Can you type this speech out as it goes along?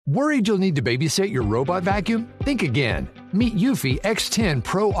Worried you'll need to babysit your robot vacuum? Think again. Meet Eufy X10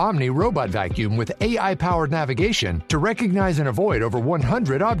 Pro Omni Robot Vacuum with AI-powered navigation to recognize and avoid over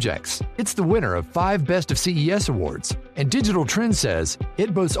 100 objects. It's the winner of 5 Best of CES awards. And Digital Trends says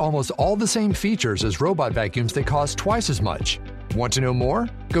it boasts almost all the same features as robot vacuums that cost twice as much. Want to know more?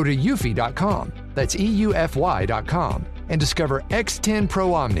 Go to eufy.com. That's EUFY.com. And discover X10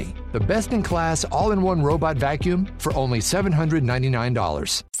 Pro Omni, the best-in-class all-in-one robot vacuum for only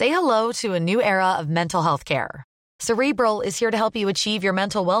 $799. Say hello to a new era of mental health care. Cerebral is here to help you achieve your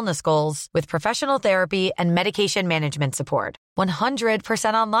mental wellness goals with professional therapy and medication management support.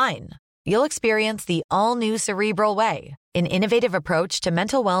 100% online. You'll experience the all-new Cerebral Way, an innovative approach to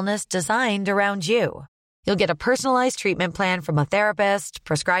mental wellness designed around you. You'll get a personalized treatment plan from a therapist,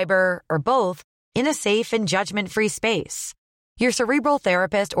 prescriber, or both in a safe and judgment-free space. Your Cerebral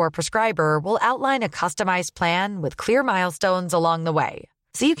therapist or prescriber will outline a customized plan with clear milestones along the way,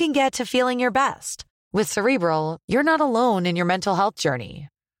 so you can get to feeling your best. With Cerebral, you're not alone in your mental health journey.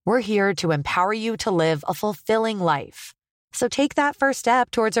 We're here to empower you to live a fulfilling life. So take that first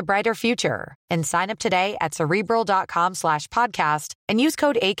step towards a brighter future and sign up today at Cerebral.com/podcast and use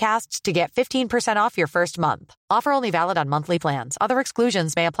code ACAST to get 15% off your first month. Offer only valid on monthly plans. Other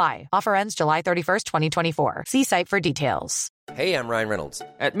exclusions may apply. Offer ends July 31st, 2024. See site for details. Hey, I'm Ryan Reynolds.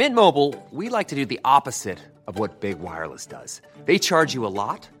 At Mint Mobile, we like to do the opposite of what Big Wireless does. They charge you a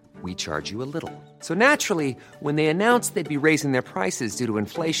lot. We charge you a little. So naturally, when they announced they'd be raising their prices due to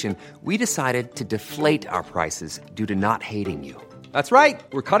inflation, we decided to deflate our prices due to not hating you. That's right.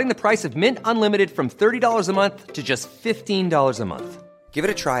 We're cutting the price of Mint Unlimited from $30 a month to just $15 a month. Give it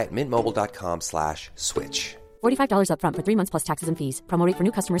a try at mintmobile.com/switch. $45 up front for 3 months plus taxes and fees. Promo rate for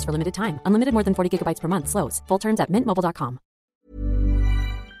new customers for limited time. Unlimited more than 40 gigabytes per month. Slows full terms at mintmobile.com.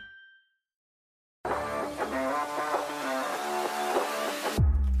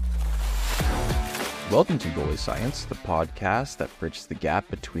 Welcome to Goalie Science, the podcast that bridges the gap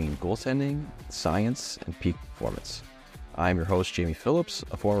between goaltending, science, and peak performance. I'm your host, Jamie Phillips,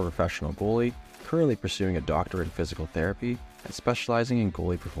 a former professional goalie, currently pursuing a doctorate in physical therapy and specializing in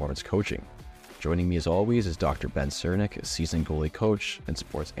goalie performance coaching. Joining me as always is Dr. Ben Cernick, a seasoned goalie coach and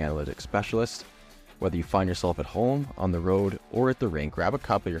sports analytics specialist. Whether you find yourself at home, on the road, or at the rink, grab a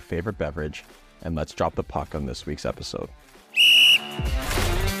cup of your favorite beverage and let's drop the puck on this week's episode.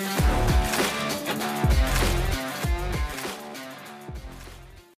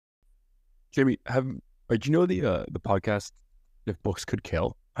 Jamie, do you know the podcast If Books Could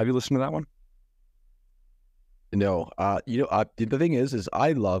Kill? Have you listened to that one? No, the thing is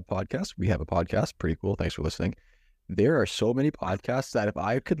I love podcasts. We have a podcast, pretty cool. Thanks for listening. There are so many podcasts that if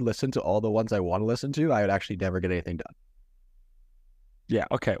I could listen to all the ones I want to listen to, I would actually never get anything done. Yeah.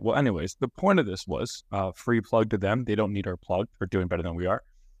 Okay. Well, anyways, the point of this was free plug to them. They don't need our plug. They're doing better than we are.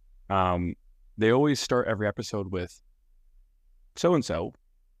 They always start every episode with so-and-so.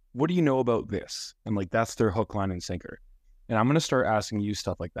 What do you know about this? And that's their hook, line, and sinker. And I'm going to start asking you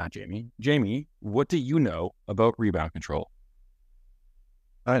stuff like that, Jamie. Jamie, what do you know about rebound control?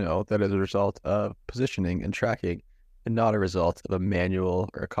 I know that as a result of positioning and tracking and not a result of a manual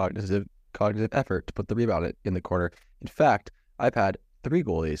or a cognitive effort to put the rebound in the corner. In fact, I've had 3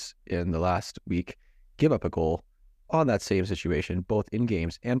 goalies in the last week give up a goal on that same situation, both in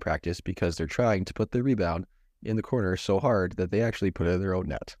games and practice, because they're trying to put the rebound in the corner so hard that they actually put it in their own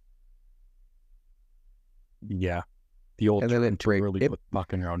net. Yeah. The old and then too early put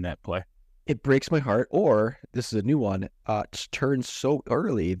puck in your own net play. It breaks my heart. Or, this is a new one, turn so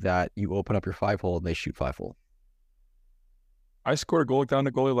early that you open up your 5-hole and they shoot 5-hole. I scored a goal down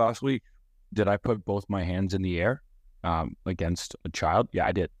to goalie last week. Did I put both my hands in the air against a child? Yeah,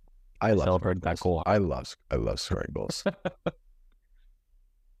 I did. I celebrated that goal. I love scoring goals.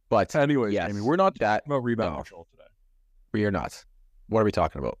 But anyways, yes, Jamie, we're not talking about rebound control today. We are not. What are we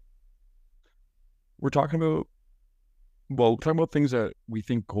talking about? We're talking about things that we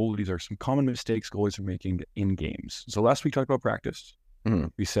think goalies are some common mistakes goalies are making in games. So last week we talked about practice. Mm-hmm.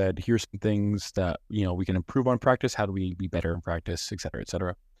 We said, here's some things that, we can improve on practice. How do we be better in practice, et cetera, et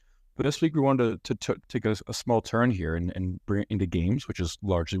cetera. But this week we wanted to take a small turn here and bring it into games, which is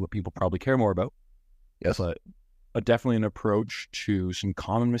largely what people probably care more about. Yes. But definitely an approach to some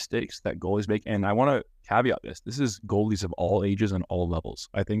common mistakes that goalies make. And I want to caveat this. This is goalies of all ages and all levels.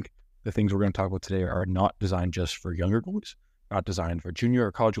 I think the things we're going to talk about today are not designed just for younger goalies, not designed for junior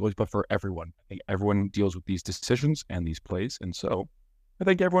or college goalies, but for everyone. I think everyone deals with these decisions and these plays. And so I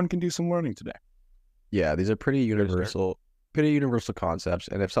think everyone can do some learning today. Yeah, these are pretty universal concepts.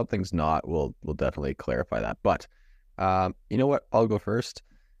 And if something's not, we'll definitely clarify that. But you know what? I'll go first.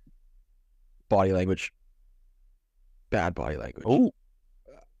 Body language. Bad body language. Oh,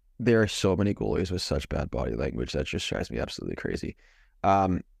 There are so many goalies with such bad body language that just drives me absolutely crazy.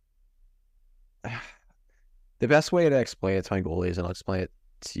 Um, the best way to explain it to my goalies, and I'll explain it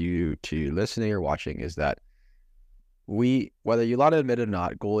to you, to listening or watching, is that whether you want to admit it or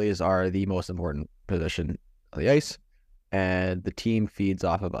not, goalies are the most important position on the ice, and the team feeds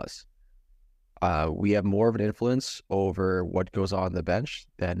off of us. We have more of an influence over what goes on the bench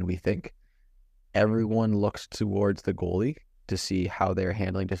than we think. Everyone looks towards the goalie to see how they're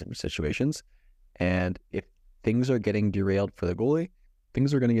handling different situations. And if things are getting derailed for the goalie,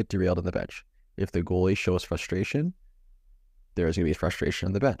 things are going to get derailed on the bench. If the goalie shows frustration, there's going to be frustration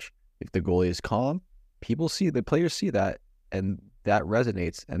on the bench. If the goalie is calm, the players see that, and that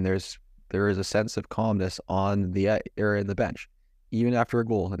resonates. And there is a sense of calmness on the area in the bench, even after a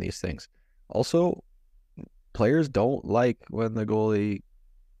goal and these things. Also, players don't like when the goalie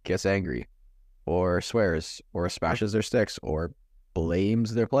gets angry or swears or smashes their sticks or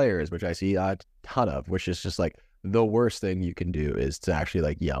blames their players, which I see a ton of, which is just like the worst thing you can do is to actually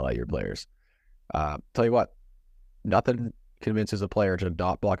like yell at your players. Tell you what, nothing convinces a player to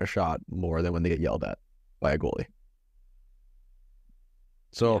not block a shot more than when they get yelled at by a goalie.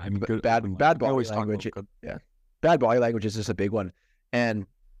 So yeah, I mean, bad body language. Yeah, bad body language is just a big one, and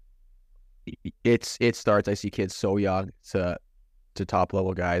it starts. I see kids so young to top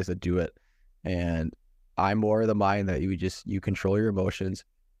level guys that do it, and I'm more of the mind that you control your emotions,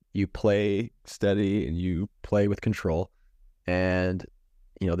 you play steady, and you play with control, and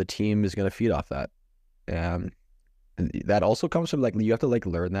the team is going to feed off that. And that also comes from like you have to like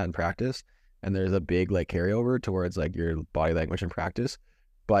learn that in practice, and there's a big like carryover towards like your body language in practice.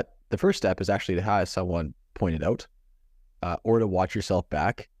 But the first step is actually to have someone point it out, or to watch yourself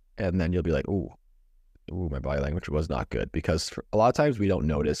back, and then you'll be like, ooh, my body language was not good, because a lot of times we don't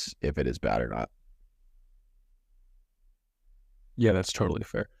notice if it is bad or not. Yeah, that's totally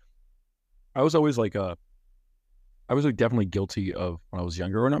fair. I was always like definitely guilty of when I was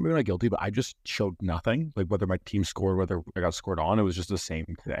younger, or not maybe not guilty, but I just showed nothing. Like whether my team scored, whether I got scored on, it was just the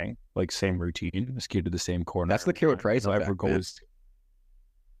same thing, like same routine, skated to the same corner. That's the Carey Price effect, goes.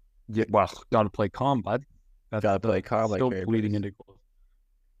 Yeah, well, gotta play calm, bud. Gotta play calm, still like bleeding into goals.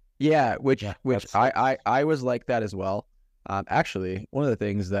 Yeah, which I was like that as well. Actually, one of the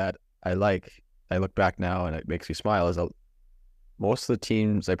things that I look back now and it makes me smile, is most of the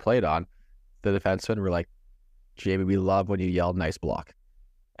teams I played on, the defensemen were like, Jamie, we love when you yell nice block.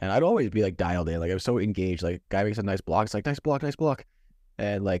 And I'd always be like dialed in. Like I was so engaged. Like guy makes a nice block. It's like, nice block, nice block.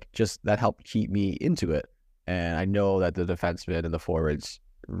 And like just that helped keep me into it. And I know that the defensemen and the forwards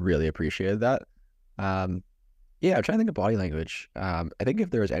really appreciated that. Yeah, I'm trying to think of body language. I think if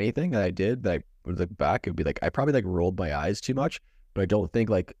there was anything that I did that I would look back, it'd be like I probably like rolled my eyes too much, but I don't think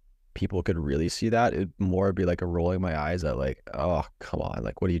like people could really see that. It'd more be like a rolling my eyes at like, oh, come on,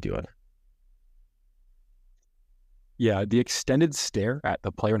 like what are you doing? Yeah, the extended stare at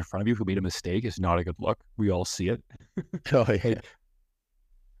the player in front of you who made a mistake is not a good look. We all see it. Oh yeah.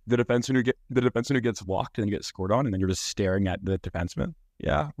 The defenseman who gets walked and gets scored on, and then you're just staring at the defenseman.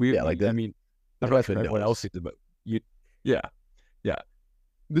 Yeah, like that. I mean, I don't know what else sees it, but yeah.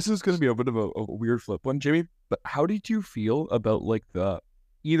 This is going to be a bit of a weird flip one, Jamie. But how did you feel about like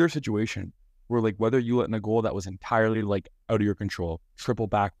either situation where like whether you let in a goal that was entirely like out of your control, triple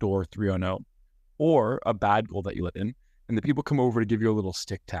backdoor 3-0, or a bad goal that you let in, and the people come over to give you a little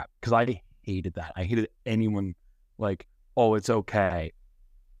stick tap? Because I hated that. I hated anyone like, oh, it's okay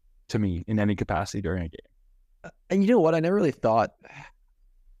to me in any capacity during a game. And you know what? I never really thought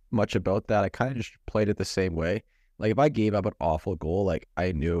much about that. I kind of just played it the same way. Like if I gave up an awful goal, like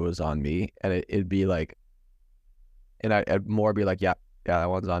I knew it was on me, and it'd be like, and I'd more be like, yeah, that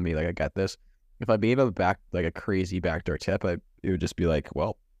one's on me. Like I got this. If I gave up like a crazy backdoor tip, it would just be like,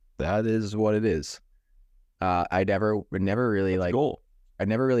 well, that is what it is. I never really like goal. I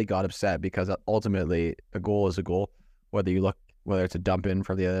never really got upset, because ultimately a goal is a goal, whether it's a dump in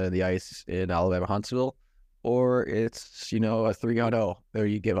from the other end of the ice in Alabama Huntsville, or it's a 3-0 there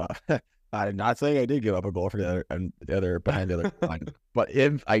you give up. I'm not saying I did give up a goal for the other behind the other line, but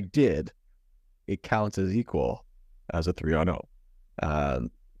if I did, it counts as equal as a 3-0.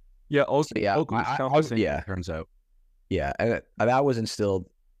 Yeah. Also, yeah. Turns out. Yeah, and that was instilled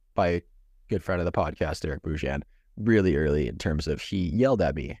by a good friend of the podcast, Eric Boujan, really early, in terms of he yelled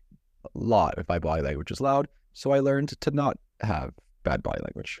at me a lot if my body language was loud. So I learned to not have bad body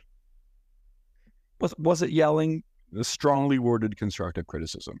language. Was it yelling? Strongly worded constructive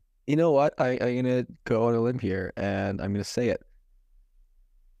criticism. You know what? I'm going to go on a limb here, and I'm going to say it.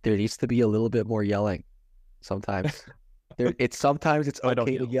 There needs to be a little bit more yelling sometimes. Sometimes it's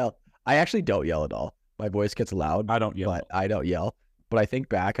okay to yell. I actually don't yell at all. My voice gets loud. I don't yell. But I don't yell. But I think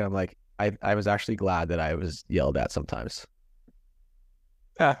back and I'm like, I was actually glad that I was yelled at sometimes.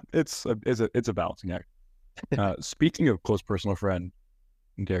 Yeah, it's a balancing act. Speaking of close personal friend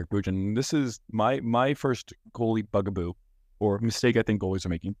Derek Bujan, this is my first goalie bugaboo or mistake I think goalies are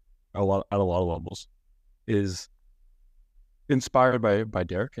making at a lot of levels is inspired by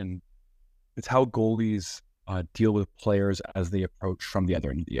Derek, and it's how goalies deal with players as they approach from the other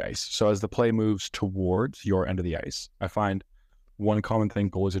end of the ice. So as the play moves towards your end of the ice, I find one common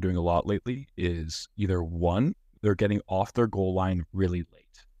thing goalies are doing a lot lately is either one, they're getting off their goal line really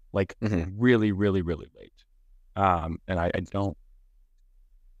late, like really, really, really late. And I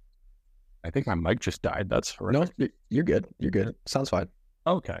think my mic just died. That's horrific. No, you're good. You're good. Sounds fine.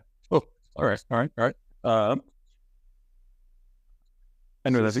 Okay. Oh, all right.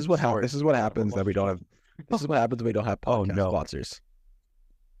 Anyway, This is what happens that we don't have. This is what happens when we don't have podcast sponsors.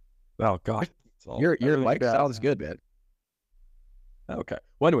 Oh God, your mic sounds good, man. Okay.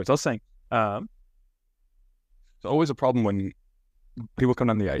 Well, anyways, I was saying, it's always a problem when people come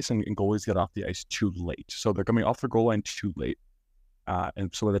down the ice and goalies get off the ice too late. So they're coming off the goal line too late.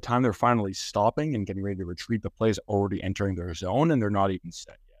 And so by the time they're finally stopping and getting ready to retreat, the play is already entering their zone and they're not even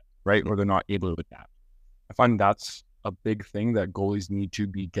set yet, right? Or they're not able to adapt. I find that's a big thing that goalies need to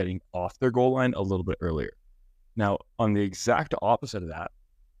be getting off their goal line a little bit earlier. Now, on the exact opposite of that,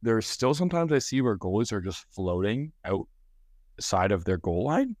 there's still sometimes I see where goalies are just floating outside of their goal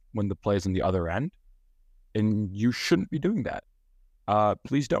line when the play is on the other end. And you shouldn't be doing that.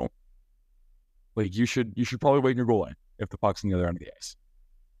 Please don't. Like you should probably wait in your goal line if the puck's on the other end of the ice.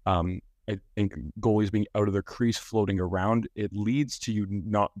 I think goalies being out of their crease, floating around, it leads to you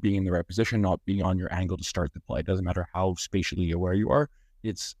not being in the right position, not being on your angle to start the play. It doesn't matter how spatially aware you are.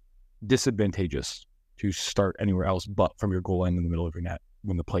 It's disadvantageous to start anywhere else but from your goal line in the middle of your net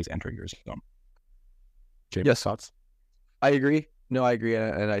when the play's entering your zone. James, yes, thoughts? I agree. No, I agree,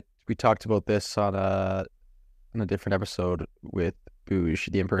 and we talked about this on a different episode with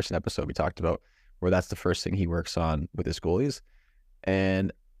Boosh, the in-person episode we talked about, where that's the first thing he works on with his goalies.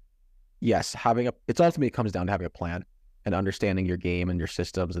 And yes, it ultimately comes down to having a plan and understanding your game and your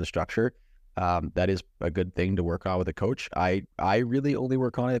systems and the structure. That is a good thing to work on with a coach. I really only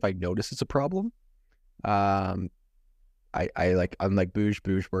work on it if I notice it's a problem. I'm like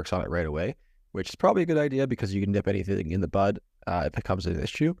Boosh works on it right away, which is probably a good idea because you can nip anything in the bud if it becomes an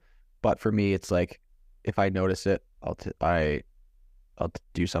issue. But for me, it's like if I notice it, I'll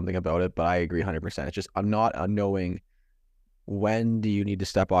do something about it. But I agree 100%. It's just I'm not knowing when do you need to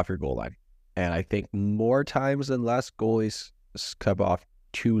step off your goal line, and I think more times than less goalies step off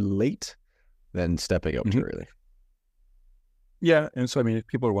too late than stepping out too early. Yeah, and so I mean, if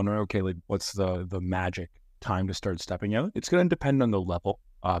people are wondering, okay, like what's the magic time to start stepping out? It's going to depend on the level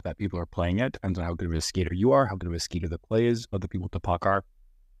that people are playing at. Depends on how good of a skater you are, how good of a skater the play is, other people at the puck are.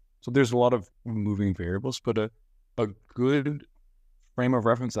 So there's a lot of moving variables, but a good frame of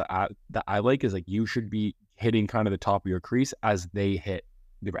reference that I like is like you should be hitting kind of the top of your crease as they hit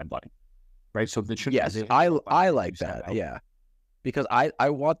the red line, right? So that should I like that, yeah, because I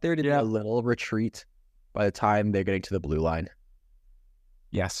want there to be a little retreat by the time they're getting to the blue line.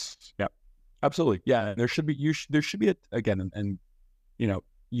 Yes, yeah, absolutely, yeah. There should be again, and you know,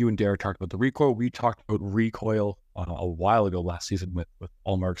 you and Derek talked about the recoil. We talked about recoil a while ago last season with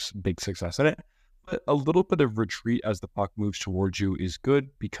Allmark's big success in it. But a little bit of retreat as the puck moves towards you is good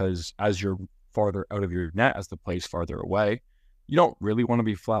because as you're farther out of your net, as the play's farther away, you don't really want to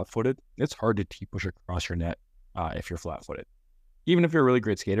be flat-footed. It's hard to T-push across your net if you're flat-footed. Even if you're a really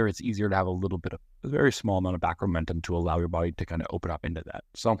great skater, it's easier to have a very small amount of back momentum to allow your body to kind of open up into that.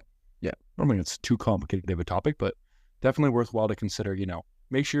 So, yeah, I don't think it's too complicated of a topic, but definitely worthwhile to consider,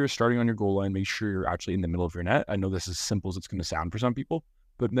 make sure you're starting on your goal line, make sure you're actually in the middle of your net. I know this is as simple as it's going to sound for some people,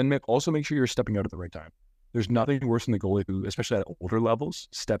 but then also make sure you're stepping out at the right time. There's nothing worse than the goalie who, especially at older levels,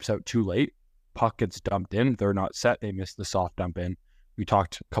 steps out too late, puck gets dumped in, they're not set, they miss the soft dump in. We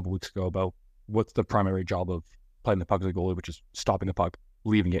talked a couple weeks ago about what's the primary job of playing the puck as a goalie, which is stopping the puck,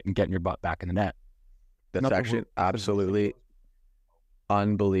 leaving it, and getting your butt back in the net. That's actually an absolutely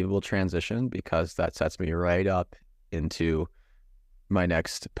unbelievable transition because that sets me right up into my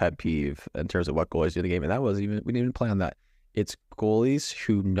next pet peeve in terms of what goalies do in the game. And we didn't even play on that. It's goalies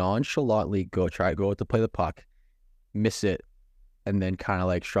who nonchalantly go out to play the puck, miss it, and then kind of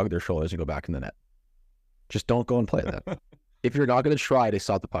like shrug their shoulders and go back in the net. Just don't go and play that. If you're not going to try to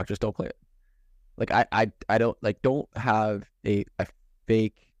stop the puck, just don't play it. Like I don't have a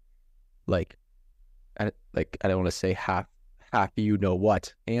fake I don't want to say half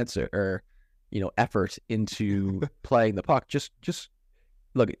what answer or effort into playing the puck. Just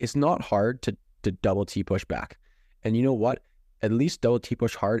look, it's not hard to double T push back. And you know what? at least double T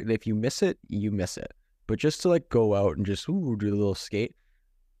push hard. And if you miss it, you miss it. But just to like go out and just do a little skate,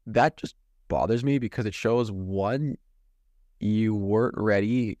 that just bothers me because it shows, one, you weren't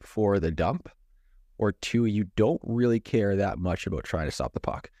ready for the dump, or two, you don't really care that much about trying to stop the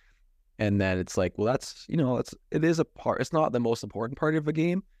puck. And then it's like, well, that's, it is a part. It's not the most important part of a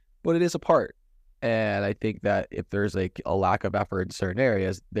game, but it is a part. And I think that if there's like a lack of effort in certain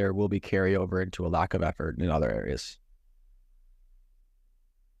areas, there will be carryover into a lack of effort in other areas.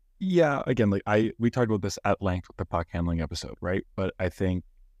 Yeah, again, we talked about this at length with the puck handling episode, right? But I think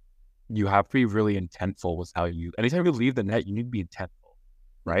you have to be really intentful with anytime you leave the net, you need to be intentful,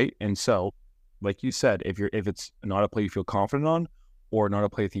 right? And so, like you said, if it's not a play you feel confident on, or not a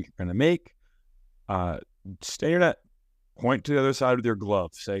play you think you're going to make, stay in your net, point to the other side with your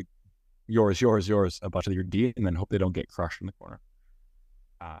glove, say yours, a bunch of your D, and then hope they don't get crushed in the corner.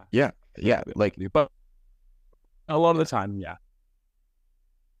 But a lot of the time, yeah.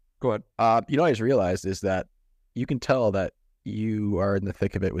 Go ahead. I just realized is that you can tell that you are in the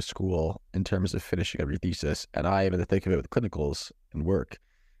thick of it with school in terms of finishing up your thesis, and I am in the thick of it with clinicals and work,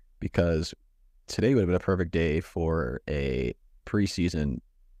 because today would have been a perfect day for a preseason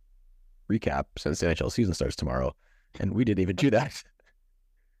recap since the NHL season starts tomorrow, and we didn't even do that.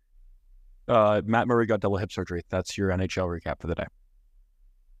 Matt Murray got double hip surgery. That's your NHL recap for the day.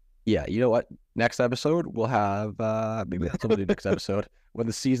 Yeah, you know what? Next episode, we'll have, maybe that's what we'll do next episode, when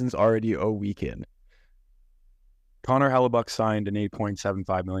the season's already a week in. Connor Hellebuck signed an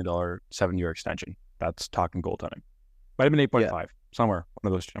 $8.75 million 7-year extension. That's talking goaltending. Might have been 8.5, somewhere,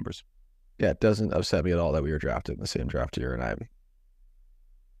 one of those two numbers. Yeah, it doesn't upset me at all that we were drafted in the same draft year, and I'm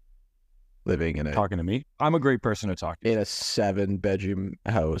living in talking to me. I'm a great person to talk to. In a 7-bedroom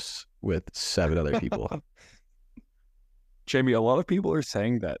house with 7 other people. Jamie, a lot of people are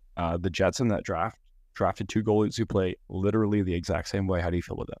saying that the Jets in that draft drafted 2 goalies who play literally the exact same way. How do you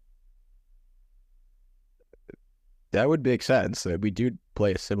feel with that? That would make sense. We do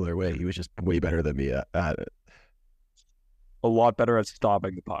play a similar way. He was just way better than me at it. A lot better at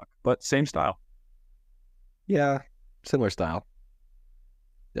stopping the puck, but same style. Yeah, similar style.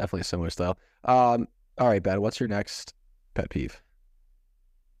 Definitely a similar style. All right, Ben, what's your next pet peeve?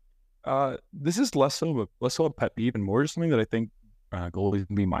 This is less so a pet peeve and more just something that I think goalies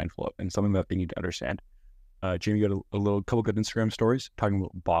can be mindful of, and something that they need to understand. Jamie got a couple good Instagram stories talking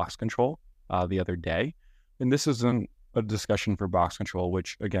about box control the other day. And this isn't a discussion for box control,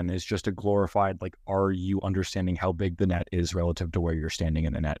 which again is just a glorified, like, are you understanding how big the net is relative to where you're standing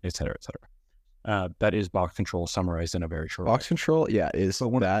in the net, et cetera, et cetera. That is box control summarized in a very short box control. Yeah, is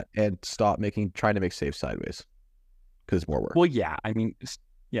that, and stop trying to make saves sideways because it's more work. Well, yeah, I mean,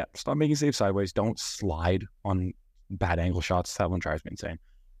 stop making saves sideways. Don't slide on bad angle shots. That one drives me insane.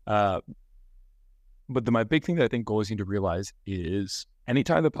 But my big thing that I think goalies need to realize is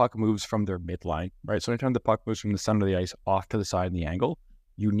anytime the puck moves from their midline, right? So anytime the puck moves from the center of the ice off to the side in the angle,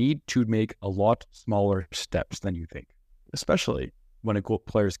 you need to make a lot smaller steps than you think, especially when a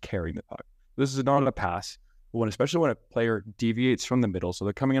player is carrying the puck. This is not a pass, but especially when a player deviates from the middle. So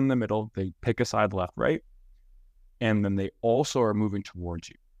they're coming in the middle, they pick a side left, right? And then they also are moving towards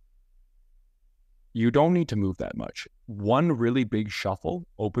you. You don't need to move that much. One really big shuffle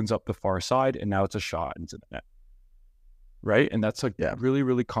opens up the far side, and now it's a shot into the net. Right? And that's a really,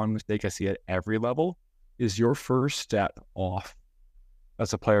 really common mistake I see at every level, is your first step off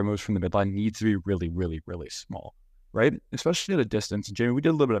as a player moves from the midline needs to be really, really, really small. Right? Especially at a distance. And Jamie, we did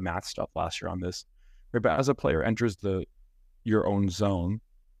a little bit of math stuff last year on this. Right? But as a player enters your own zone,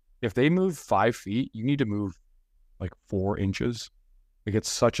 if they move 5 feet, you need to move like 4 inches. Like, it's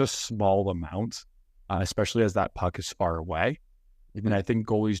such a small amount, especially as that puck is far away. Mm-hmm. And I think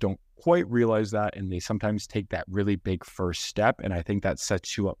goalies don't quite realize that, and they sometimes take that really big first step, and I think that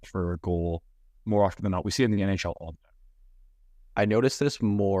sets you up for a goal more often than not. We see it in the NHL all the time. I notice this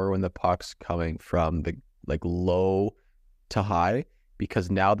more when the puck's coming from the low to high,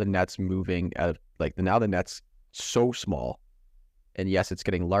 because now the net's moving at now the net's so small, and yes, it's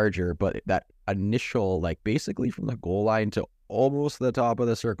getting larger, but that initial, basically from the goal line to almost the top of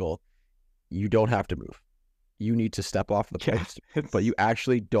the circle, you don't have to move. You need to step off the post, but you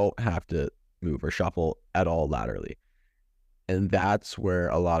actually don't have to move or shuffle at all laterally. And that's where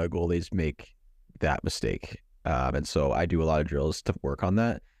a lot of goalies make that mistake. And so I do a lot of drills to work on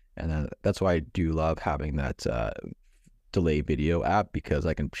that. And that's why I do love having that delay video app, because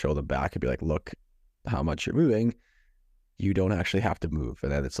I can show them back and be like, look how much you're moving. You don't actually have to move.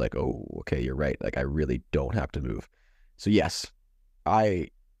 And then it's like, oh, okay, you're right. I really don't have to move. So yes, I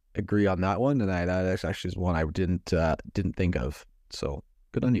agree on that one, and that actually is one I didn't think of. So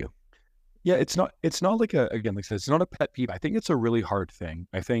good on you. Yeah, it's not like again, like I said, it's not a pet peeve. I think it's a really hard thing.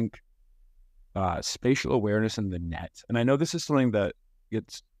 I think spatial awareness in the net, and I know this is something that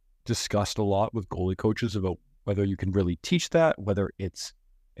gets discussed a lot with goalie coaches about whether you can really teach that, whether it's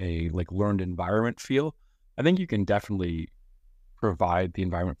a like learned environment feel. I think you can definitely provide the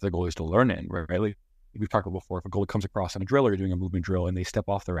environment for the goalies to learn in, right? Like we've talked about before, if a goalie comes across on a drill or you're doing a movement drill and they step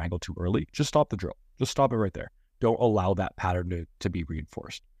off their angle too early, just stop the drill. Just stop it right there. Don't allow that pattern to be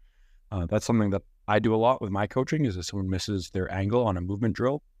reinforced. That's something that I do a lot with my coaching is if someone misses their angle on a movement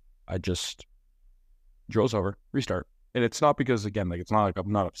drill, I just drill's over, restart. And it's not because, again, like it's not like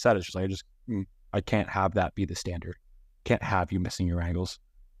I'm not upset. It's just like I can't have that be the standard. Can't have you missing your angles.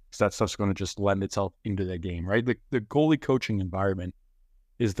 So that stuff's going to just lend itself into the game, right? The goalie coaching environment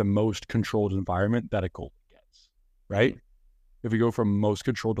is the most controlled environment that a goalie gets, right? If you go from most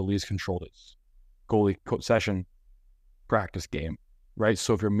controlled to least controlled, it's goalie session, practice game, right?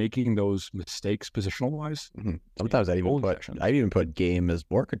 So if you're making those mistakes positional wise, sometimes I'd even put game as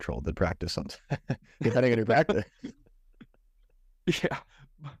more controlled than practice, depending on your practice.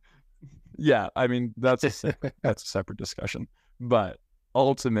 Yeah. I mean, that's a separate discussion. But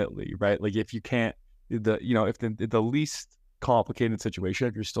ultimately, right? Like if you can't, if the least complicated situation,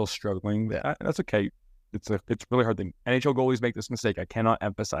 if you're still struggling, that's okay. It's a really hard thing. NHL goalies make this mistake. I cannot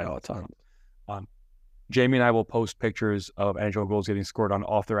emphasize all the time. Jamie and I will post pictures of NHL goals getting scored on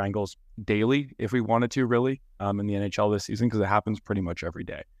off their angles daily if we wanted to, really, in the NHL this season, because it happens pretty much every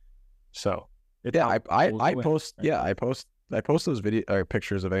day. So I post those video or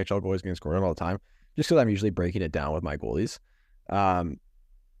pictures of NHL goalies getting scored on all the time, just because I'm usually breaking it down with my goalies,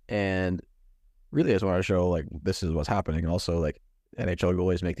 and really I just want to show like this is what's happening. And also like NHL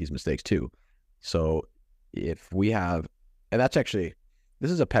goalies make these mistakes too. So if we have, and that's actually. This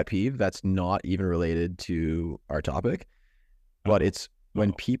is a pet peeve that's not even related to our topic, but it's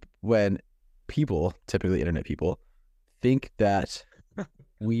when people, typically internet people, think that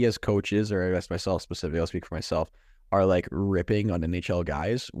we as coaches, or I guess myself specifically, I'll speak for myself, are like ripping on NHL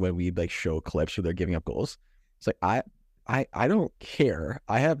guys when we like show clips where they're giving up goals. It's like I don't care.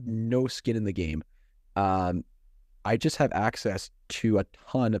 I have no skin in the game. I just have access to a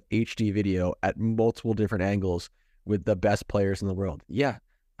ton of HD video at multiple different angles with the best players in the world. Yeah,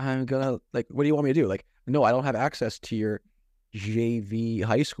 I'm gonna like, what do you want me to do? Like, no, I don't have access to your JV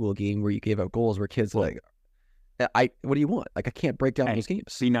high school game where you gave up goals where kids what do you want? Like, I can't break down those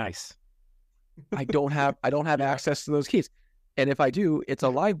games. Be nice. I don't have access to those games. And if I do, it's a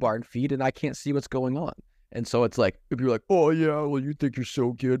live barn feed and I can't see what's going on. And so it's like, if you're like, oh yeah, well you think you're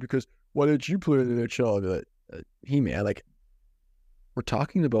so good because why didn't you play in the NHL? I'd be like, hey man, like we're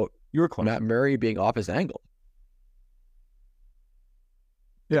talking about Matt Murray being off his angle.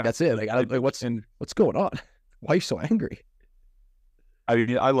 Yeah, that's it. Like, what's going on? Why are you so angry? I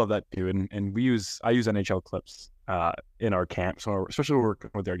mean, I love that too, and I use NHL clips in our camps, especially when we're working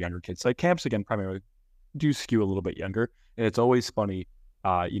with our younger kids. Like camps again, primarily do skew a little bit younger, and it's always funny.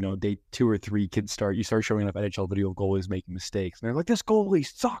 Day 2 or 3, kids you start showing up NHL video of goalies making mistakes, and they're like, "This goalie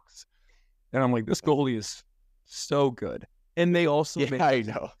sucks," and I'm like, "This goalie is so good," and they also I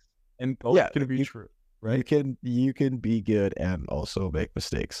know, and both can be true. Right. You can be good and also make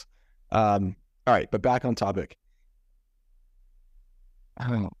mistakes. All right, but back on topic.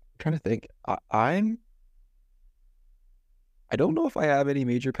 I'm trying to think. I don't know if I have any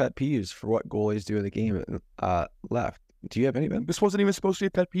major pet peeves for what goalies do in the game left. Do you have any, Ben? This wasn't even supposed to be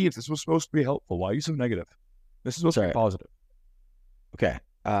a pet peeve. This was supposed to be helpful. Why are you so negative? This is supposed to be positive. Okay.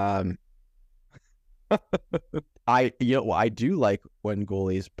 I do like when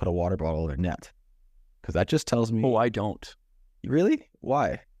goalies put a water bottle in their net. Because that just tells me... Oh, I don't. Really?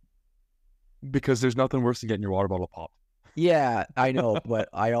 Why? Because there's nothing worse than getting your water bottle popped. Yeah, I know. But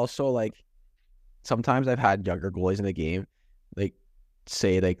I also like... Sometimes I've had younger goalies in the game like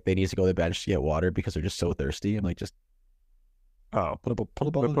say like they need to go to the bench to get water because they're just so thirsty. I'm like, just... put a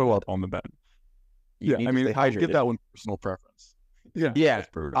bottle up on the bench. Yeah, I mean, I give that one personal preference. Yeah.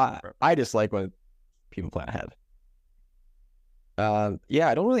 I just like when people plan ahead. I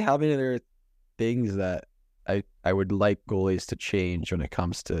don't really have any other things that I would like goalies to change when it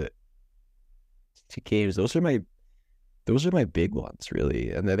comes to games. Those are my big ones,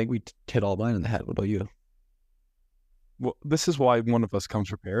 really. And I think we hit all mine in the head. What about you? Well, this is why one of us comes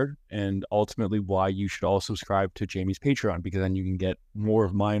prepared, and ultimately why you should all subscribe to Jamie's Patreon, because then you can get more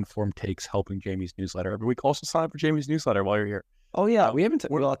of my informed takes helping Jamie's newsletter every week. Also sign up for Jamie's newsletter while you're here. Oh yeah, we haven't.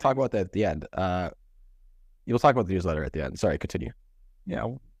 We'll talk about that at the end. You'll talk about the newsletter at the end. Sorry, continue. Yeah,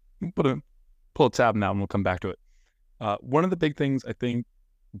 we'll pull a tab now and we'll come back to it. One of the big things I think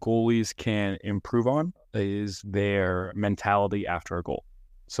goalies can improve on is their mentality after a goal.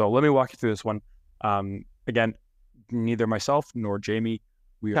 So let me walk you through this one. Again, neither myself nor Jamie.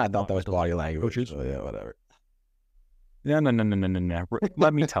 I thought that was body language. Coaches. So yeah, whatever. No.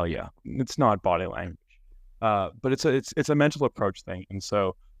 Let me tell you, it's not body language. But it's a mental approach thing. And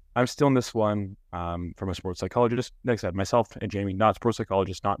so I'm still in this one from a sports psychologist. Like I said, myself and Jamie, not sports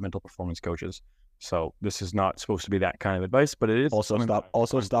psychologists, not mental performance coaches. So this is not supposed to be that kind of advice, but it is. Also,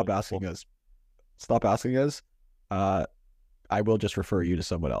 stop asking us. Stop asking us. I will just refer you to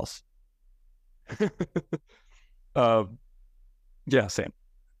someone else. Yeah, same.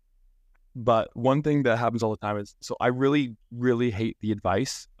 But one thing that happens all the time is, so I really, really hate the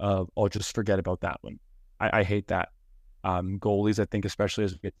advice of, oh, just forget about that one. I hate that. Goalies, I think, especially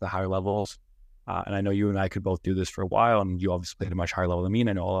as we get to the higher levels, and I know you and I could both do this for a while, and you obviously played at a much higher level than me, and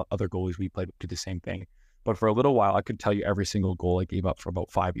I know all other goalies we played do the same thing. But for a little while, I could tell you every single goal I gave up for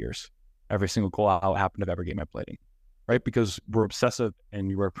about 5 years. Every single goal out happened of every game I played in, right? Because we're obsessive and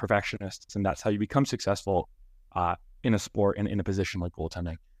you are perfectionists, and that's how you become successful in a sport and in a position like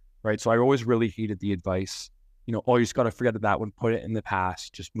goaltending, right? So I always really hated the advice, oh, you just got to forget that one, put it in the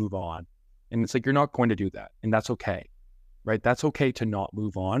past, just move on. And it's like, you're not going to do that. And that's okay, right? That's okay to not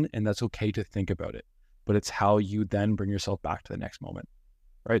move on, and that's okay to think about it. But it's how you then bring yourself back to the next moment,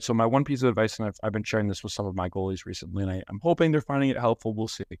 right? So my one piece of advice, and I've been sharing this with some of my goalies recently, and I'm hoping they're finding it helpful. We'll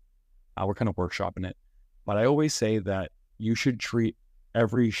see. We're kind of workshopping it. But I always say that you should treat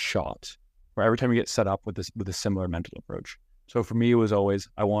every shot, or every time you get set up with a similar mental approach. So for me, it was always,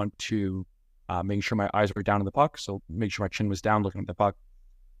 I want to make sure my eyes were down on the puck. So make sure my chin was down looking at the puck.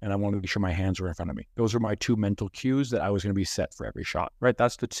 And I wanted to make sure my hands were in front of me. Those are my two mental cues that I was going to be set for every shot, right?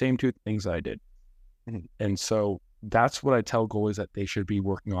 That's the same two things that I did. Mm-hmm. And so that's what I tell goalies that they should be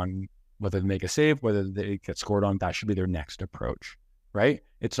working on, whether they make a save, whether they get scored on, that should be their next approach, right?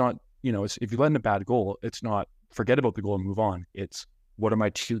 It's not, if you let in a bad goal, it's not forget about the goal and move on. It's what are my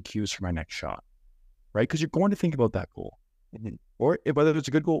two cues for my next shot, right? Because you're going to think about that goal. Mm-hmm. Or whether it's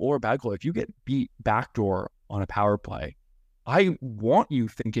a good goal or a bad goal, if you get beat backdoor on a power play, I want you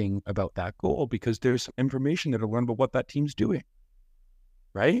thinking about that goal because there's some information that'll learn about what that team's doing,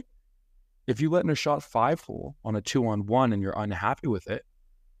 right? If you let in a shot 5-hole on a 2-on-1 and you're unhappy with it,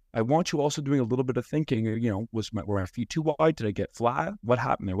 I want you also doing a little bit of thinking, were my feet too wide? Did I get flat? What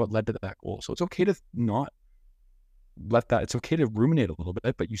happened there? What led to that goal? So it's okay to not let that, it's okay to ruminate a little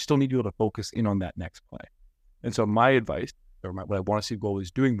bit, but you still need to be able to focus in on that next play. And so my advice, or what I want to see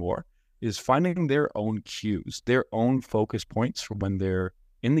goalies doing more, is finding their own cues, their own focus points for when they're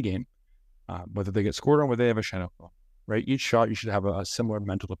in the game, whether they get scored on, whether they have a shutout, right? Each shot, you should have a similar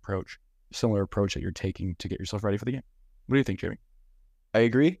mental approach, similar approach that you're taking to get yourself ready for the game. What do you think, Jamie? I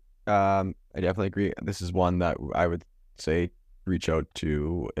agree. I definitely agree. This is one that I would say reach out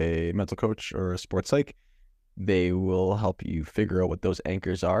to a mental coach or a sports psych. They will help you figure out what those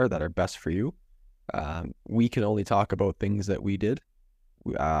anchors are that are best for you. We can only talk about things that we did.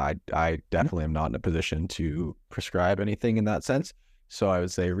 I definitely am not in a position to prescribe anything in that sense. So I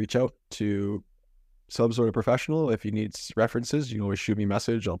would say reach out to some sort of professional. If you need references, you can always shoot me a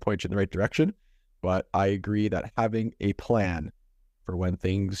message. I'll point you in the right direction. But I agree that having a plan for when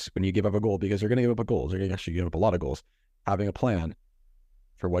you give up a goal, because you're going to give up goals, you're going to actually give up a lot of goals. Having a plan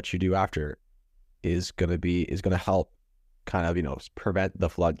for what you do after is going to help kind of, prevent the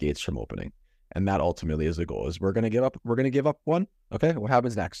floodgates from opening. And that ultimately is the goal, is we're going to give up one. Okay. What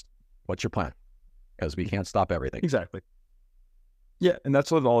happens next? What's your plan? Because we can't stop everything. Exactly. Yeah. And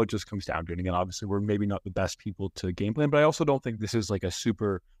that's what it all just comes down to. And again, obviously we're maybe not the best people to game plan, but I also don't think this is like I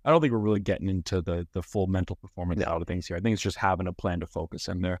don't think we're really getting into the full mental performance out of things here. I think it's just having a plan to focus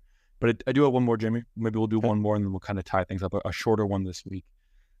in there. But I do have one more, Jimmy. Maybe we'll do one more and then we'll kind of tie things up, a shorter one this week.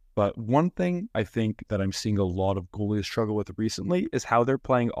 But one thing I think that I'm seeing a lot of goalies struggle with recently is how they're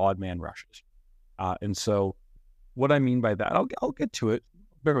playing odd man rushes. And so what I mean by that, I'll get to it.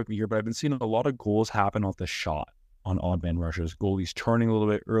 Bear with me here, but I've been seeing a lot of goals happen off the shot on odd man rushes. Goalies turning a little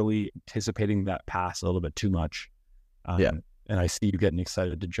bit early, anticipating that pass a little bit too much. And I see you getting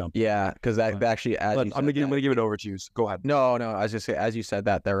excited to jump. Yeah, because that actually, I'm going to give it over to you. So go ahead. No, I was just saying, as you said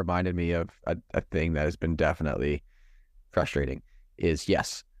that reminded me of a thing that has been definitely frustrating. Is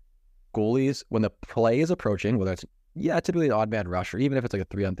yes, goalies, when the play is approaching, whether it's typically an odd man rush or even if it's like a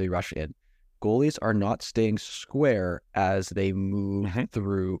 3-on-3 rush in, goalies are not staying square as they move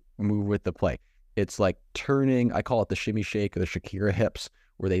with the play. It's like turning, I call it the shimmy shake or the Shakira hips,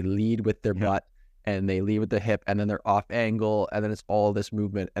 where they lead with their butt and they lead with the hip and then they're off angle and then it's all this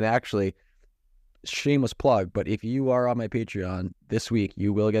movement. And actually, shameless plug, but if you are on my Patreon this week,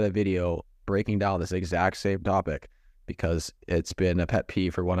 you will get a video breaking down this exact same topic because it's been a pet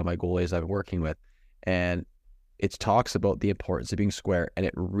peeve for one of my goalies I've been working with. And it talks about the importance of being square, and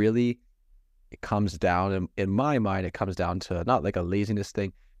it comes down, in my mind, it comes down to not like a laziness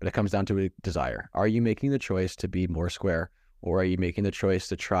thing, but it comes down to a desire. Are you making the choice to be more square, or are you making the choice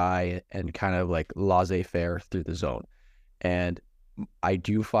to try and kind of like laissez-faire through the zone? And I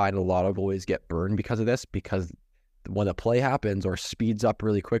do find a lot of goalies get burned because of this, because when the play happens or speeds up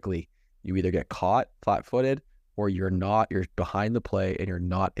really quickly, you either get caught flat-footed, or you're behind the play and you're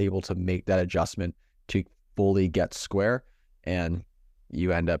not able to make that adjustment to fully get square, and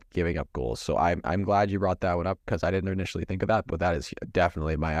you end up giving up goals. So I'm glad you brought that one up, because I didn't initially think of that, but that is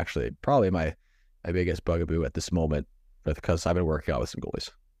definitely probably my biggest bugaboo at this moment, because I've been working out with some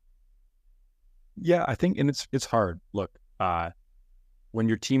goalies. Yeah, I think, and it's hard. Look, when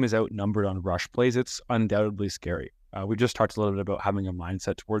your team is outnumbered on rush plays, it's undoubtedly scary. We just talked a little bit about having a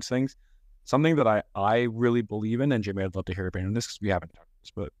mindset towards things. Something that I really believe in, and Jimmy, I'd love to hear your opinion on this, because we haven't talked about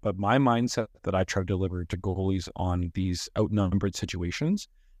this, but my mindset that I try to deliver to goalies on these outnumbered situations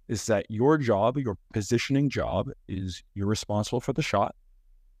is that your positioning job, is you're responsible for the shot,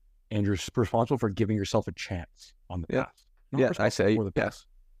 and you're responsible for giving yourself a chance on the pass. I say for the pass.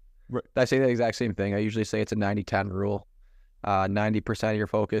 Right. I say the exact same thing. I usually say it's a 90-10 rule. 90% of your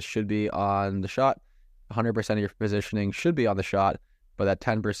focus should be on the shot. 100% of your positioning should be on the shot, but that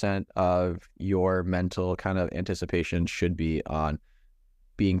 10% of your mental kind of anticipation should be on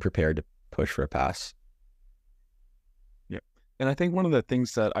being prepared to push for a pass. Yeah. And I think one of the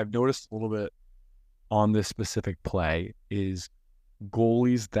things that I've noticed a little bit on this specific play is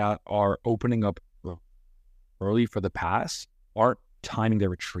goalies that are opening up early for the pass aren't timing their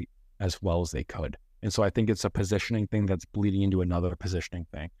retreat as well as they could. And so I think it's a positioning thing that's bleeding into another positioning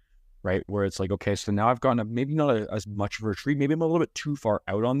thing, right? Where it's like, okay, so now I've gotten maybe not as much of a retreat. Maybe I'm a little bit too far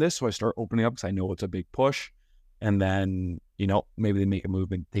out on this. So I start opening up because I know it's a big push. And then, maybe they make a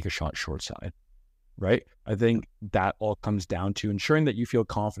move and take a shot short side, right? I think that all comes down to ensuring that you feel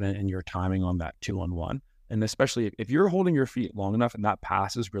confident in your timing on that 2-on-1. And especially if you're holding your feet long enough and that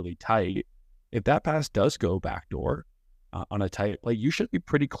pass is really tight, if that pass does go backdoor on a tight play, you should be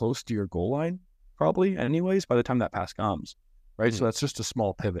pretty close to your goal line probably anyways by the time that pass comes, right? So that's just a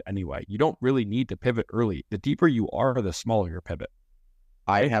small pivot anyway. You don't really need to pivot early. The deeper you are, the smaller your pivot.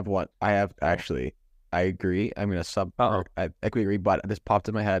 I agree. I'm going to I agree, but this popped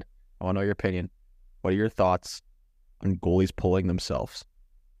in my head. I want to know your opinion. What are your thoughts on goalies pulling themselves?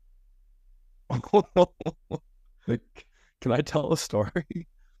 Can I tell a story?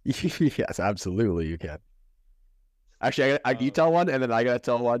 Yes, absolutely, you can. Actually, you tell one, and then I got to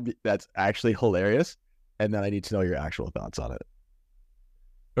tell one that's actually hilarious, and then I need to know your actual thoughts on it.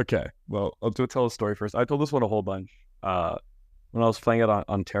 Okay, well, I'll tell a story first. I told this one a whole bunch when I was playing at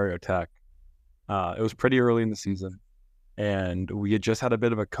Ontario Tech. It was pretty early in the season, and we had just had a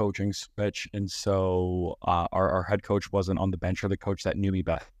bit of a coaching switch, and so our head coach wasn't on the bench, or the coach that knew me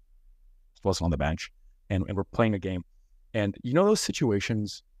best wasn't on the bench, and we're playing a game. And those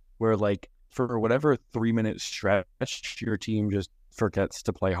situations where, like, for whatever 3-minute stretch, your team just forgets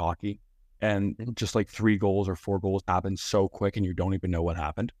to play hockey, and just like 3 goals or 4 goals happen so quick and you don't even know what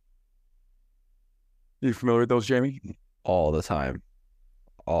happened. Are you familiar with those, Jamie? All the time.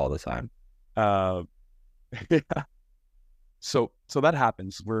 Yeah. So that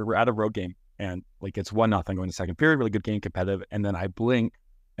happens. We're at a road game, and like it's 1-0 going to second period, really good game, competitive, and then I blink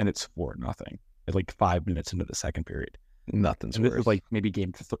and it's 4-0 at like 5 minutes into the second period. Nothing's worse. This is like maybe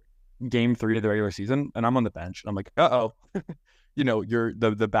game 3 of the regular season, and I'm on the bench, and I'm like, uh-oh. You're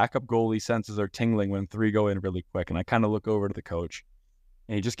the backup goalie senses are tingling when 3 go in really quick, and I kind of look over to the coach,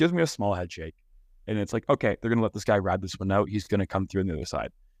 and he just gives me a small head shake, and it's like, okay, they're gonna let this guy ride this one out. He's gonna come through on the other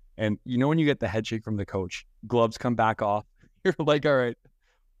side. And when you get the head shake from the coach, gloves come back off. You're like, all right,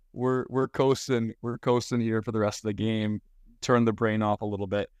 we're coasting here for the rest of the game. Turn the brain off a little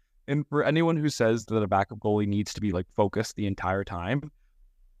bit. And for anyone who says that a backup goalie needs to be like focused the entire time,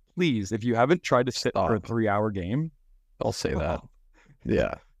 please, if you haven't tried to sit for a 3-hour game, I'll say that.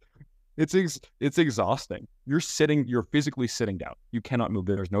 Yeah. It's exhausting. You're physically sitting down. You cannot move.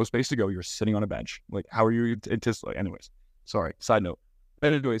 There's no space to go. You're sitting on a bench. Like, how are you anticipating? Anyways, sorry, side note.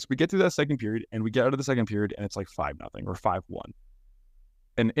 But anyways, we get through that second period, and we get out of the second period, and it's like 5-0 or 5-1.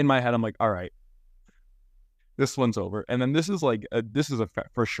 And in my head, I'm like, all right, this one's over. And then this is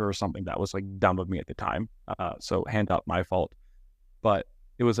for sure something that was like dumb of me at the time. So hand up, my fault. But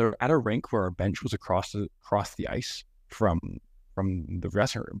it was at a rink where our bench was across the ice from the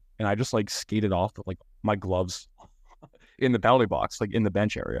dressing room, and I just like skated off with like my gloves in the penalty box, like in the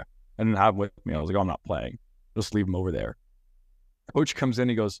bench area. I didn't have them with me. I was like, oh, I'm not playing. Just leave them over there. Coach comes in,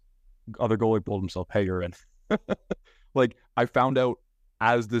 he goes, other goalie pulled himself. Hey, you're in. Like, I found out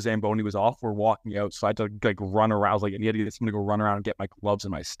as the Zamboni was off, we're walking out, so I had to like run around. I was like, you had to get someone to go run around and get my gloves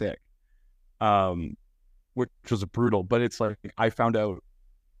and my stick, which was brutal. But it's like I found out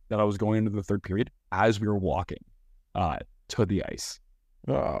that I was going into the third period as we were walking to the ice.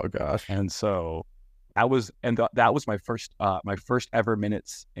 Oh gosh! And so that was my first ever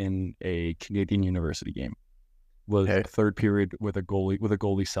minutes in a Canadian university game. Was third period with a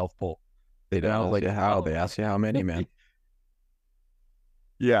goalie self pull. They don't ask you how. They ask you how many, man.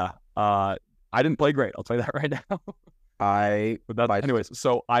 Yeah. I didn't play great. I'll tell you that right now. Anyways,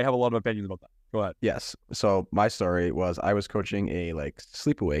 so I have a lot of opinions about that. Go ahead. Yes. So my story was I was coaching a like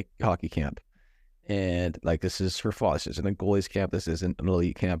sleepaway hockey camp, and like this is for fall. This isn't a goalies camp. This isn't an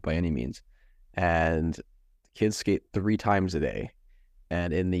elite camp by any means. And kids skate 3 times a day.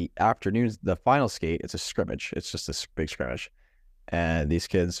 And in the afternoons, the final skate, it's a scrimmage. It's just a big scrimmage. And these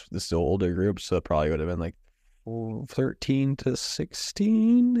kids, this is an older group, so it probably would have been like 13 to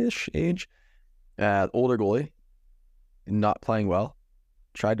 16-ish age. Older goalie, not playing well,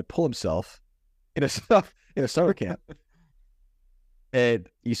 tried to pull himself in a summer camp. And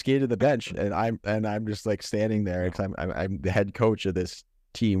he skated to the bench, and I'm just like standing there because I'm the head coach of this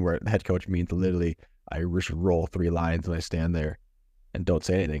team, where the head coach means literally I just roll 3 lines and I stand there and don't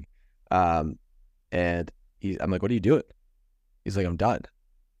say anything. And I'm like, what are you doing? He's like, I'm done.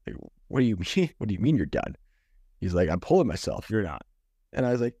 Like, what do you mean? What do you mean you're done? He's like, I'm pulling myself. You're not. And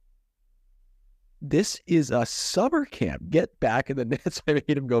I was like, this is a summer camp. Get back in the net. So I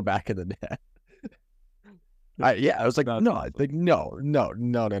made him go back in the net. I was like, no.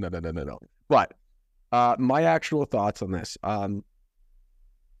 But my actual thoughts on this, I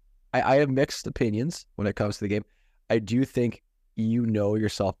have mixed opinions when it comes to the game. I do think you know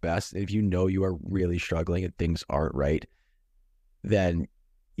yourself best. If you know you are really struggling and things aren't right, then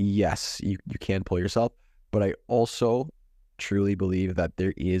yes, you can pull yourself. But I also truly believe that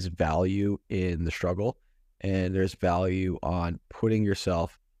there is value in the struggle, and there's value on putting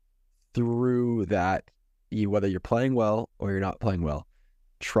yourself through that, whether you're playing well or you're not playing well,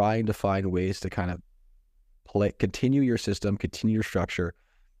 trying to find ways to kind of continue your system, continue your structure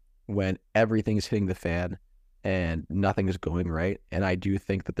when everything's hitting the fan and nothing is going right. And I do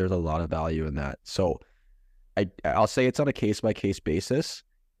think that there's a lot of value in that. So I'll say it's on a case-by-case basis.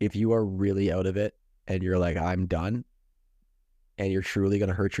 If you are really out of it and you're like, I'm done, and you're truly going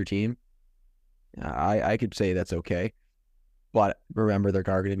to hurt your team, I could say that's okay. But remember, there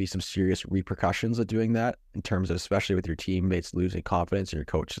are going to be some serious repercussions of doing that, in terms of, especially with your teammates losing confidence and your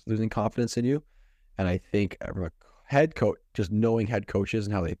coach losing confidence in you. And I think from a head coach, just knowing head coaches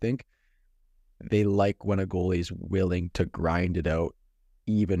and how they think, they like when a goalie is willing to grind it out,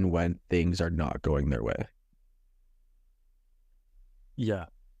 even when things are not going their way. Yeah.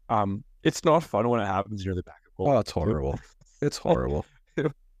 It's not fun when it happens near the back of goal. Oh, it's horrible. It's horrible.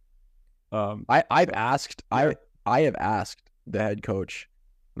 I have asked the head coach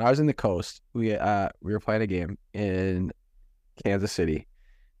when I was in the Coast. We were playing a game in Kansas City,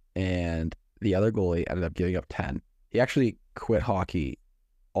 and the other goalie ended up giving up 10. He actually quit hockey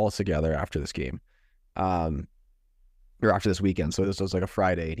altogether after this game, or after this weekend. So this was like a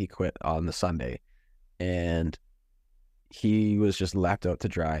Friday, and he quit on the Sunday, and he was just left out to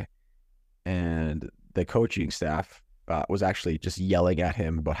dry. And the coaching staff was actually just yelling at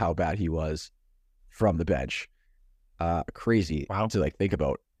him about how bad he was from the bench. Crazy to like think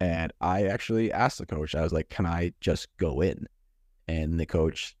about. And I actually asked the coach, I was like, can I just go in? And the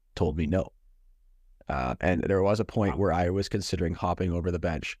coach told me no. And there was a point where I was considering hopping over the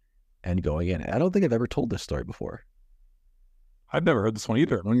bench and going in. I don't think I've ever told this story before. I've never heard this one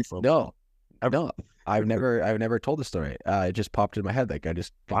either. No, I've never told the story. It just popped in my head. Like I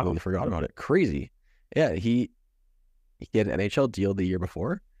just completely forgot about it. Crazy. Yeah, he had an NHL deal the year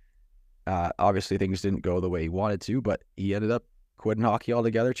before. Obviously things didn't go the way he wanted to, but he ended up quitting hockey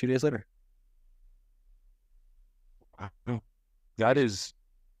altogether 2 days later. That is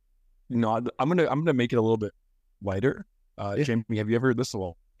not. I'm gonna make it a little bit lighter. Jamie, have you ever? This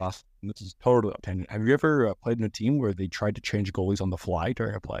is totally opinion. Have you ever played in a team where they tried to change goalies on the fly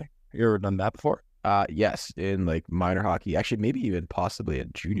during a play? You ever done that before? Yes, in like minor hockey, actually, maybe even possibly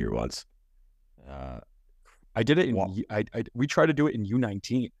in junior once. I did it we tried to do it in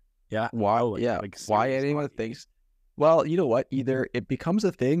U19. Yeah. Wow. Why anyone thinks? Well, you know what? Either it becomes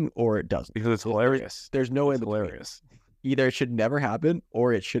a thing or it doesn't. Because it's hilarious. There's no way. It's hilarious. Either it should never happen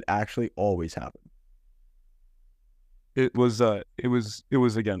or it should actually always happen. It was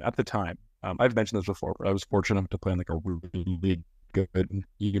again at the time. I've mentioned this before, but I was fortunate enough to play on like a really good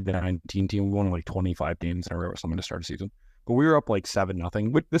U19 team. We won like 25 games in a row or something to start a season. But we were up like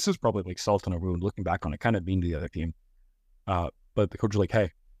 7-0. This is probably like salt in a wound. Looking back on it, kind of mean to the other team. But the coach was like,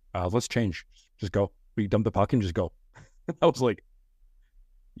 hey, let's change. Just go. We dump the puck and just go. I was like,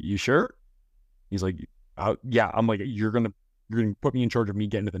 you sure? He's like, yeah. I'm like, you're gonna put me in charge of me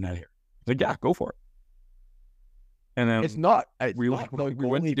getting to the net here. He's like, yeah, go for it. And then we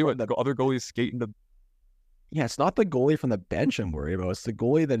went to do it. The other goalies skating the. Yeah, it's not the goalie from the bench I'm worried about. It's the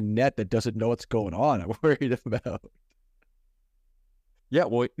goalie of the net that doesn't know what's going on. I'm worried about. Yeah,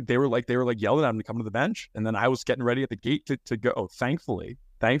 well, they were like yelling at him to come to the bench, and then I was getting ready at the gate to go. Oh, thankfully,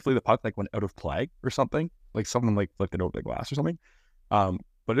 the puck like went out of play or something. Like someone like flicked it over the glass or something.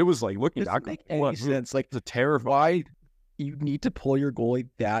 But it was like looking back. Doesn't make any sense. Like the terror. Why you need to pull your goalie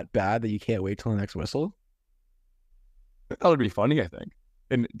that bad that you can't wait till the next whistle? That would be funny, I think.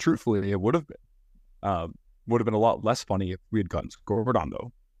 And truthfully, it would have been. Would have been a lot less funny if we had gotten scored on,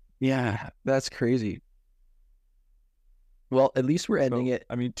 though. Yeah, that's crazy. Well, at least we're ending it.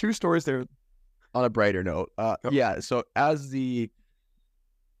 I mean, 2 stories there. On a brighter note. Yeah, so as the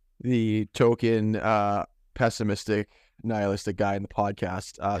token pessimistic, nihilistic guy in the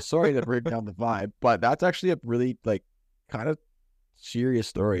podcast, sorry to bring down the vibe, but that's actually a really like kind of serious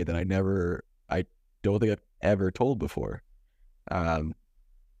story that I don't think I've ever told before.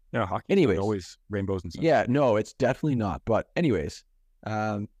 Yeah, hockey. Anyways, always rainbows and stuff. Yeah, no, it's definitely not. But anyways,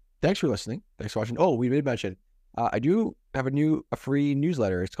 thanks for listening. Thanks for watching. Oh, we did mention I do have a free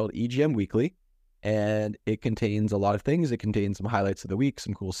newsletter. It's called EGM Weekly, and it contains a lot of things. It contains some highlights of the week,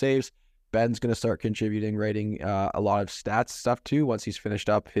 some cool saves. Ben's going to start contributing, writing a lot of stats stuff too once he's finished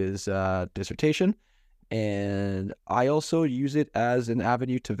up his dissertation. And I also use it as an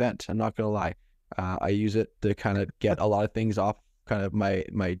avenue to vent. I'm not going to lie. I use it to kind of get a lot of things off kind of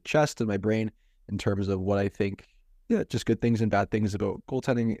my chest and my brain in terms of what I think, just good things and bad things about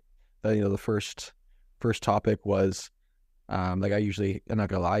goaltending. The first topic was like I'm not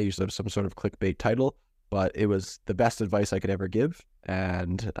gonna lie, I usually have some sort of clickbait title, but it was the best advice I could ever give,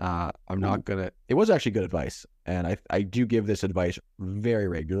 and it was actually good advice, and I do give this advice very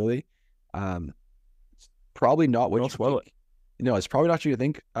regularly. It's probably not what you think. No, it's probably not what you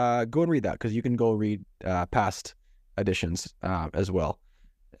think. Go and read that, because you can go read past editions as well.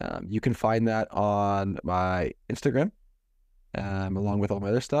 You can find that on my Instagram, along with all my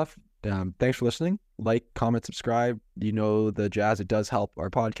other stuff. Thanks for listening. Like, comment, subscribe. You know the jazz. It does help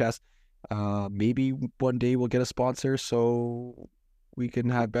our podcast. Maybe one day we'll get a sponsor so we can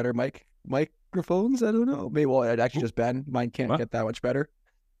have better microphones. I don't know. Maybe actually just Ben. Mine can't get that much better.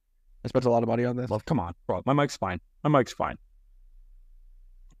 I spent a lot of money on this. Well, come on, bro. My mic's fine. Jamie,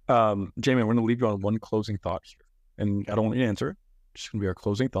 I'm going to leave you on one closing thought here. And I don't want you to answer it. It's just going to be our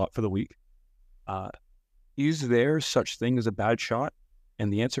closing thought for the week. Is there such thing as a bad shot?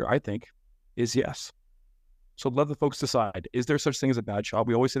 And the answer, I think, is yes. So let the folks decide. Is there such thing as a bad shot?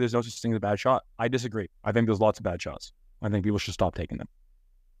 We always say there's no such thing as a bad shot. I disagree. I think there's lots of bad shots. I think people should stop taking them.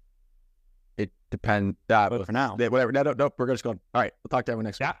 It depends. But for now. Whatever. No, we're just going. All right. We'll talk to everyone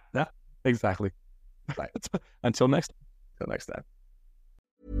next week. Yeah, exactly. Bye. Until next time.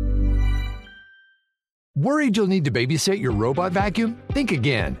 Worried you'll need to babysit your robot vacuum? Think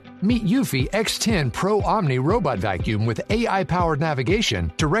again. Meet Eufy X10 Pro Omni Robot Vacuum with AI-powered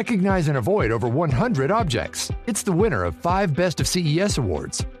navigation to recognize and avoid over 100 objects. It's the winner of 5 Best of CES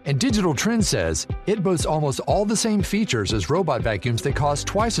awards. And Digital Trends says it boasts almost all the same features as robot vacuums that cost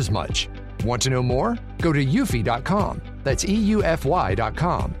twice as much. Want to know more? Go to eufy.com. That's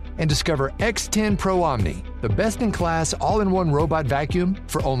EUFY.com. And discover X10 Pro Omni, the best-in-class all-in-one robot vacuum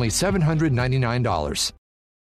for only $799.